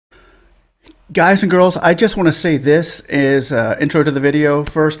Guys and girls, I just want to say this is intro to the video.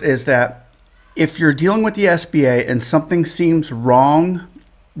 First is that if you're dealing with the SBA and something seems wrong,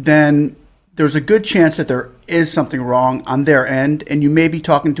 then there's a good chance that there is something wrong on their end, and you may be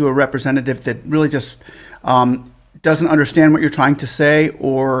talking to a representative that really just doesn't understand what you're trying to say,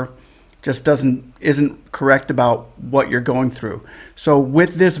 or just isn't correct about what you're going through. So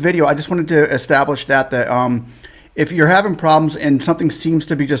with this video, I just wanted to establish that if you're having problems and something seems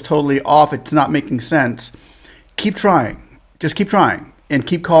to be just totally off, it's not making sense, keep trying. Just keep trying and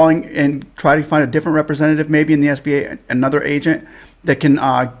keep calling and try to find a different representative, maybe in the SBA, another agent that can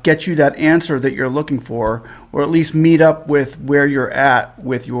get you that answer that you're looking for, or at least meet up with where you're at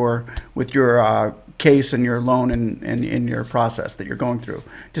with your case and your loan and in your process that you're going through.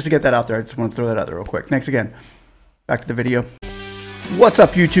 Just to get that out there, I just want to throw that out there real quick. Thanks again. Back to the video. What's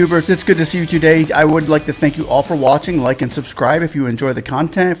up, YouTubers? It's good to see you today. I would like to thank you all for watching. Like and subscribe if you enjoy the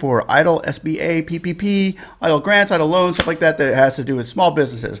content for Eidl, SBA, PPP, Eidl grants, Eidl loans, stuff like that that has to do with small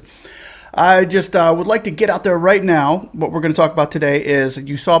businesses. I just would like to get out there right now. What we're going to talk about today is,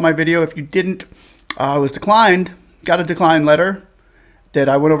 you saw my video. If you didn't, I was declined, got a decline letter that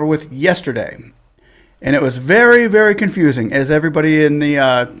I went over with yesterday. And it was very, very confusing, as everybody in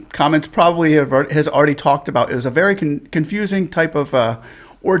the comments probably has already talked about. It was a very confusing type of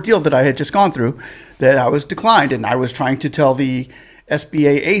ordeal that I had just gone through, that I was declined. And I was trying to tell the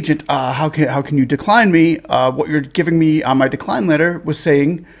SBA agent, how can you decline me? What you're giving me on my decline letter was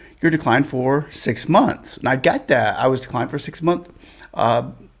saying you're declined for 6 months. And I got that. I was declined for 6-month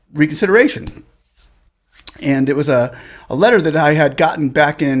reconsideration. And it was a letter that I had gotten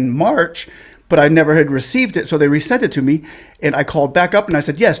back in March, but I never had received it, so they resent it to me, and I called back up and I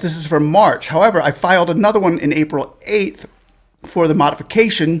said, yes, this is from March. However, I filed another one in April 8th for the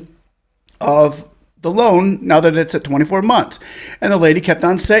modification of the loan, now that it's at 24 months. And the lady kept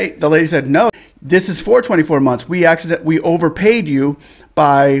on saying, the lady said, no, this is for 24 months. We overpaid you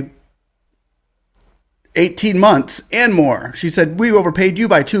by 18 months and more. She said, we overpaid you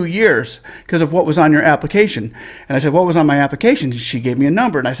by 2 years because of what was on your application. And I said, what was on my application? She gave me a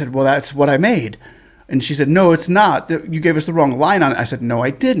number, and I said, well, that's what I made. And she said, no, it's not. You gave us the wrong line on it. I said, no, I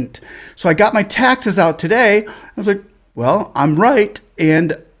didn't. So I got my taxes out today. I was like, well, I'm right.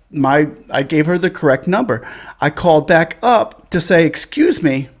 And I gave her the correct number. I called back up to say, excuse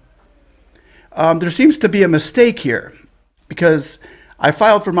me, there seems to be a mistake here, because I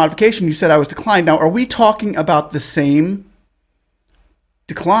filed for modification. You said I was declined. Now, are we talking about the same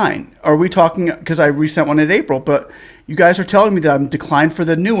decline? Are we talking, because I resent one in April, but you guys are telling me that I'm declined for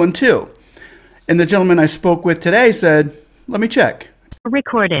the new one too. And the gentleman I spoke with today said, let me check.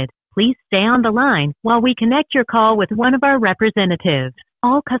 Recorded. Please stay on the line while we connect your call with one of our representatives.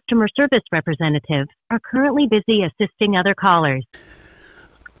 All customer service representatives are currently busy assisting other callers.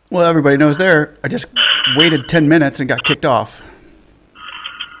 Well, everybody knows there, I just waited 10 minutes and got kicked off.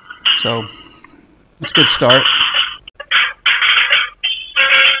 So, it's a good start.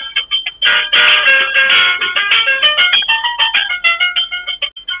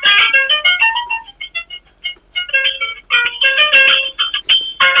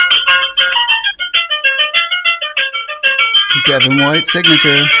 Devin White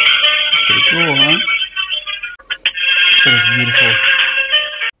signature. Pretty cool, huh? That is beautiful.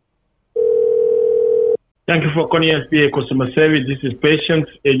 Thank you for calling SBA Customer Service. This is Patience,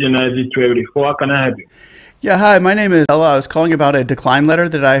 Agent ID 284. How can I help you? Yeah, hi, my name is Ella. I was calling about a decline letter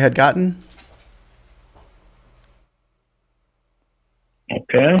that I had gotten.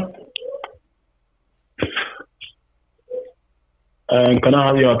 Okay. And can I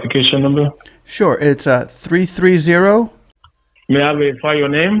have your application number? Sure, it's 330. May I verify your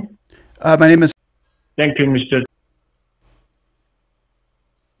name? My name is... Thank you, Mr.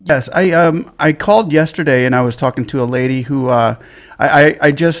 Yes, I called yesterday and I was talking to a lady who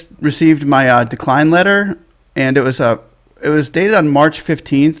I just received my decline letter, and it was dated on March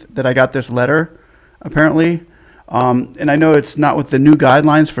 15th that I got this letter, apparently, and I know it's not with the new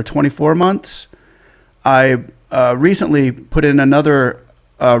guidelines for 24 months. I recently put in another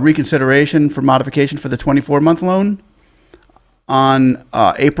reconsideration for modification for the 24-month loan on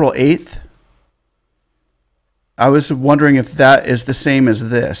April 8th. I was wondering if that is the same as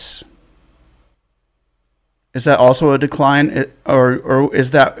this. Is that also a decline, or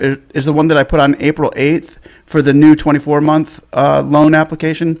is the one that I put on April 8th for the new 24-month loan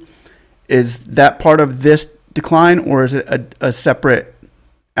application, is that part of this decline, or is it a separate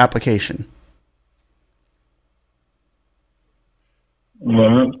application?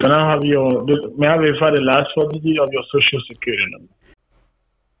 Well, can I have may I verify the last 4 digits of your social security number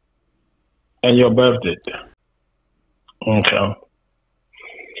and your birth date? Okay.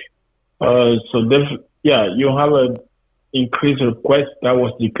 You have an increased request that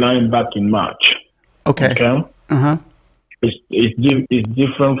was declined back in March. Okay. Okay. It's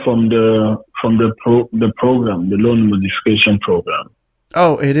different from the program, the loan modification program.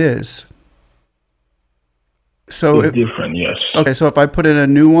 Oh, it is. So it's different, yes. Okay, so if I put in a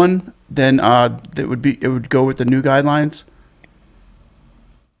new one, then it would go with the new guidelines.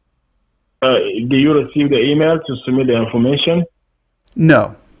 Do you receive the email to submit the information?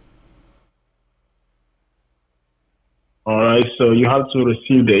 No. All right, so you have to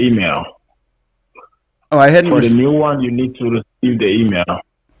receive the email. Oh, I hadn't. For the new one, you need to receive the email.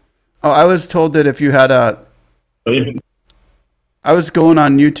 Oh, I was told that if you had I was going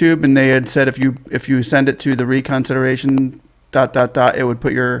on YouTube and they had said if you send it to the reconsideration ... it would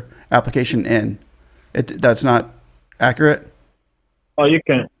put your application in. That's not accurate. Oh, you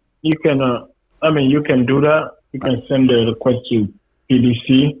can do that. You can send the request to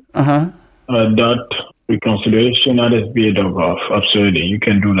PDC. Dot reconciliation@sba.gov. Absolutely, you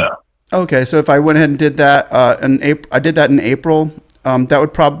can do that. Okay, so if I went ahead and did that I did that in April. That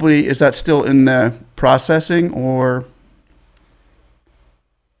would probably, is that still in the processing or?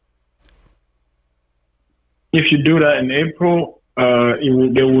 If you do that in April,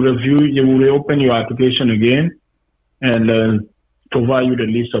 they will review. They will reopen your application again, and provide you the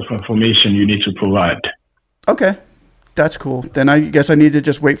list of information you need to provide. Okay, that's cool. Then I guess I need to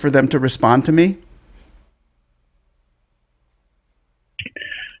just wait for them to respond to me.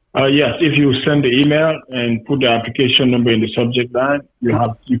 Yes, if you send the email and put the application number in the subject line, you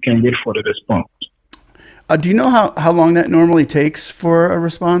can wait for the response. Do you know how long that normally takes for a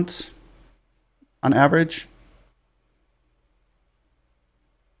response, on average?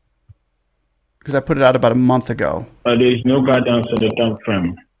 Because I put it out about a month ago. There is no guidance on the time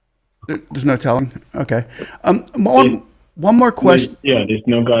frame. There's no telling. Okay. One more question. There's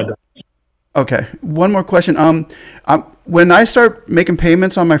no guidance. Okay. One more question. When I start making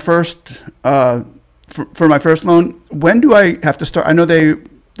payments on my first for my first loan, when do I have to start? I know they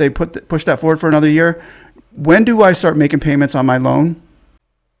push that forward for another year. When do I start making payments on my loan?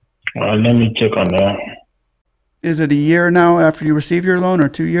 Let me check on that. Is it a year now after you receive your loan, or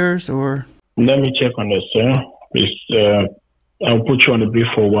 2 years, or? Let me check on this, sir. I'll put you on the brief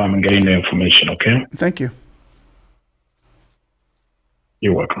for while I'm getting the information, okay? Thank you.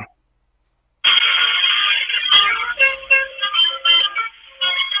 You're welcome.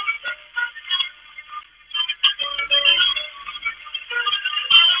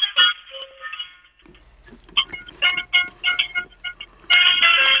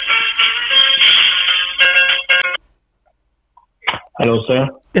 Hello, sir.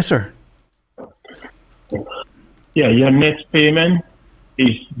 Yes, sir. Yeah, your next payment is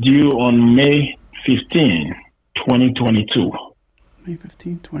due on May 15, 2022. May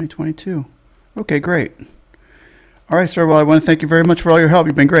 15, 2022. Okay, great. All right, sir. Well, I want to thank you very much for all your help.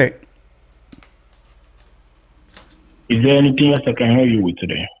 You've been great. Is there anything else I can help you with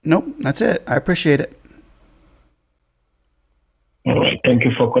today? Nope, that's it. I appreciate it. All right. Thank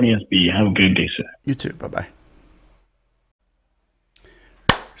you for calling SB. Have a great day, sir. You too. Bye-bye.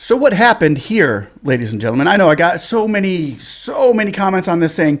 So what happened here, ladies and gentlemen? I know I got so many comments on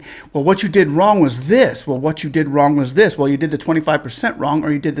this saying, well, what you did wrong was this. Well, what you did wrong was this. Well, you did the 25% wrong,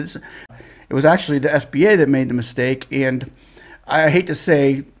 or you did this. It was actually the SBA that made the mistake. And I hate to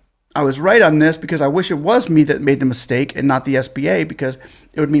say I was right on this, because I wish it was me that made the mistake and not the SBA, because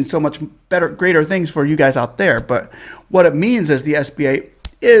it would mean so much better, greater things for you guys out there. But what it means is the SBA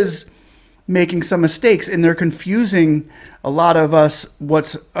is making some mistakes, and they're confusing a lot of us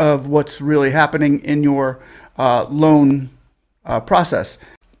what's really happening in your loan process.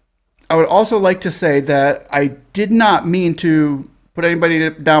 I would also like to say that I did not mean to put anybody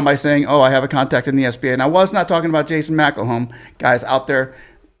down by saying, oh, I have a contact in the SBA. And I was not talking about Jason McElhone, guys out there.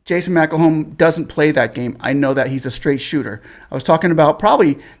 Jason McElhone doesn't play that game. I know that. He's a straight shooter. I was talking about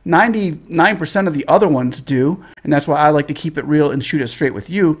probably 99% of the other ones do, and that's why I like to keep it real and shoot it straight with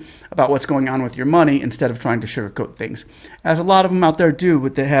you about what's going on with your money instead of trying to sugarcoat things. As a lot of them out there do,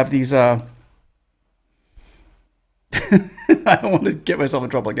 but they have these I don't want to get myself in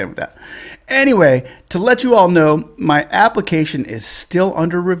trouble again with that. Anyway, to let you all know, my application is still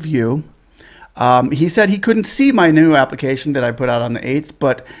under review. He said he couldn't see my new application that I put out on the 8th,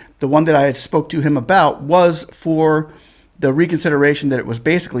 but the one that I had spoke to him about was for the reconsideration that it was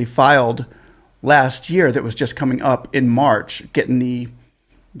basically filed last year, that was just coming up in March, getting the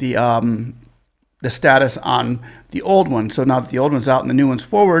status on the old one. So now that the old one's out and the new one's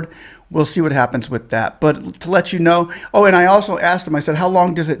forward, we'll see what happens with that. But to let you know, oh, and I also asked him, I said, how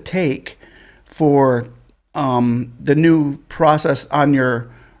long does it take for the new process on your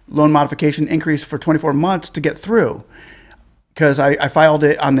loan modification increase for 24 months to get through, because I filed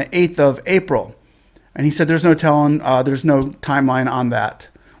it on the 8th of April. And he said there's no telling, there's no timeline on that,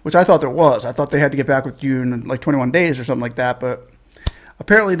 which I thought there was. I thought they had to get back with you in like 21 days or something like that, but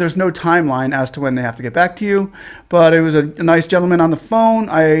apparently there's no timeline as to when they have to get back to you. But it was a nice gentleman on the phone.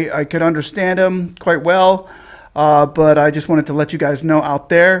 I could understand him quite well, but I just wanted to let you guys know out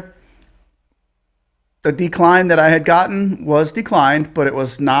there, the decline that I had gotten was declined, but it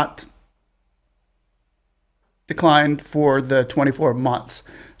was not declined for the 24 months.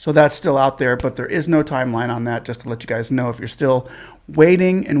 So that's still out there, but there is no timeline on that, just to let you guys know. If you're still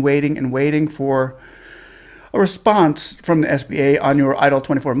waiting and waiting and waiting for a response from the SBA on your Eidl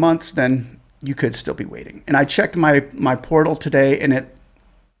 24 months, then you could still be waiting. And I checked my portal today, and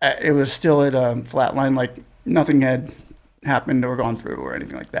it was still at a flat line, like nothing had happened or gone through or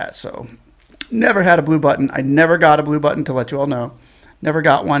anything like that. So never had a blue button. I never got a blue button, to let you all know. Never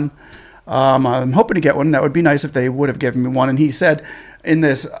got one. I'm hoping to get one. That would be nice if they would have given me one. And he said in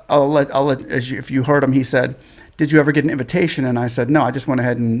this, if you heard him, he said, did you ever get an invitation? And I said, no, I just went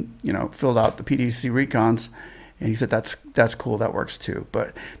ahead and, filled out the PDC recons. And he said, that's cool. That works too.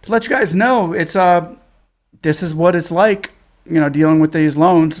 But to let you guys know, it's, this is what it's like, dealing with these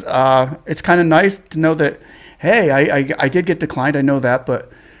loans. It's kind of nice to know that, hey, I did get declined. I know that,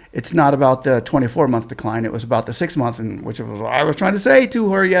 but it's not about the 24-month decline. It was about the 6-month, and which was what I was trying to say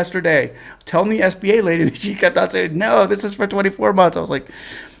to her yesterday. I was telling the SBA lady, and she kept on saying, no, this is for 24 months. I was like,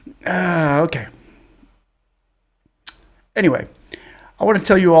 okay. Anyway, I want to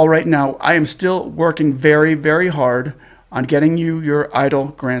tell you all right now, I am still working very, very hard on getting you your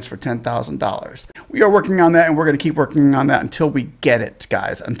Eidl grants for $10,000. We are working on that, and we're going to keep working on that until we get it,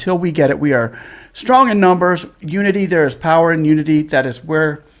 guys. Until we get it, we are strong in numbers. Unity, there is power in unity. That is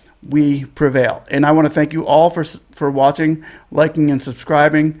where we prevail. And I want to thank you all for watching, liking, and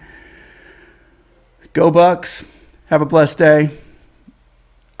subscribing. Go Bucks. Have a blessed day.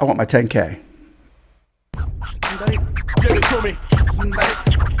 I want my 10K. Somebody, give it to me. Somebody,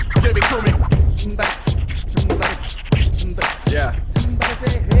 give it to me. Somebody. Yeah. Somebody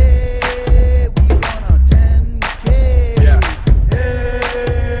say, hey, we want a 10K. Yeah.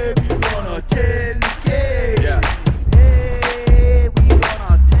 Hey, we want a 10K. Yeah. Hey, we want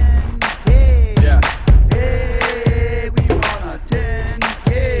a 10K. Yeah. Hey, we want a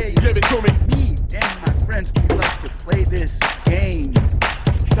 10K. Give it to me. Me and my friends, we like to play this game.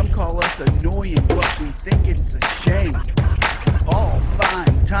 Some call us annoying, but we think it's a shame. All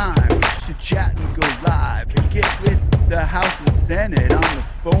find time to chat and go live and get with the House and Senate on the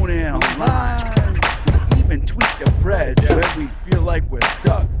phone and online. We even tweet the press when we feel like we're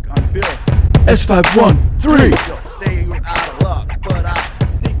stuck on Bill S513. They'll say you're out of luck, but I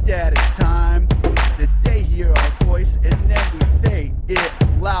think that it's time that they hear our voice, and then we say it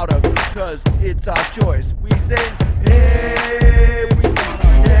louder because it's our choice. We say, hey, we want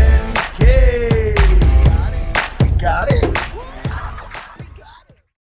a 10K. Got it? We got it.